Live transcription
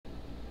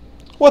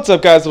What's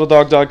up, guys?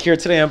 Little Dog here.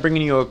 Today I'm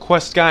bringing you a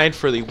quest guide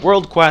for the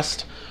World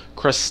Quest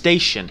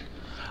Crushtacean.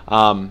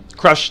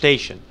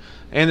 Crushtacean.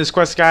 In this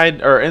quest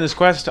guide, or in this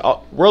quest,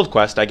 World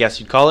Quest, I guess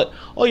you'd call it,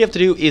 all you have to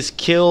do is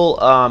kill,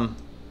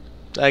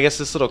 I guess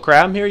this little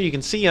crab here. You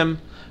can see him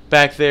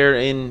back there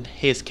in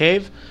his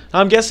cave.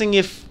 I'm guessing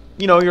if,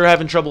 you're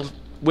having trouble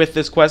with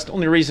this quest, the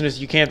only reason is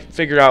you can't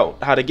figure out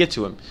how to get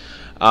to him.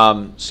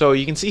 So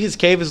you can see his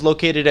cave is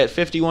located at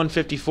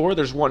 5154.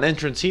 There's one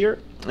entrance here,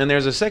 and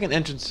there's a second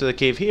entrance to the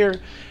cave here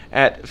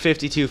at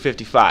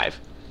 5255.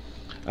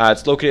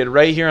 It's located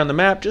right here on the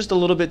map, just a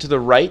little bit to the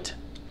right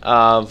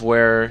of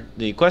where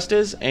the quest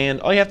is,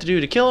 and all you have to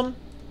do to kill him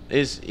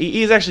is,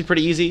 he's actually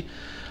pretty easy.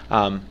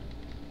 You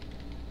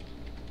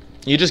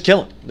just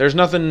kill him. There's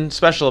nothing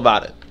special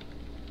about it.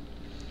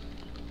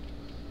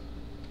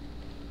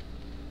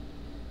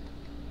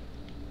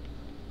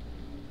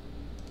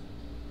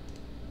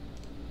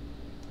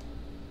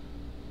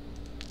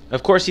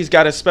 Of course, he's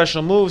got his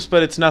special moves,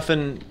 but it's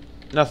nothing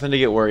to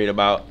get worried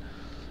about.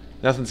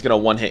 Nothing's gonna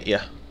one-hit you.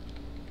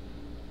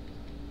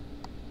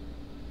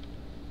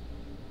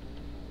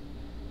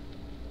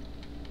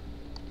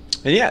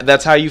 And yeah,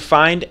 that's how you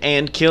find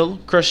and kill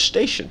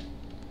Crushtacean.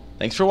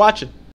 Thanks for watching.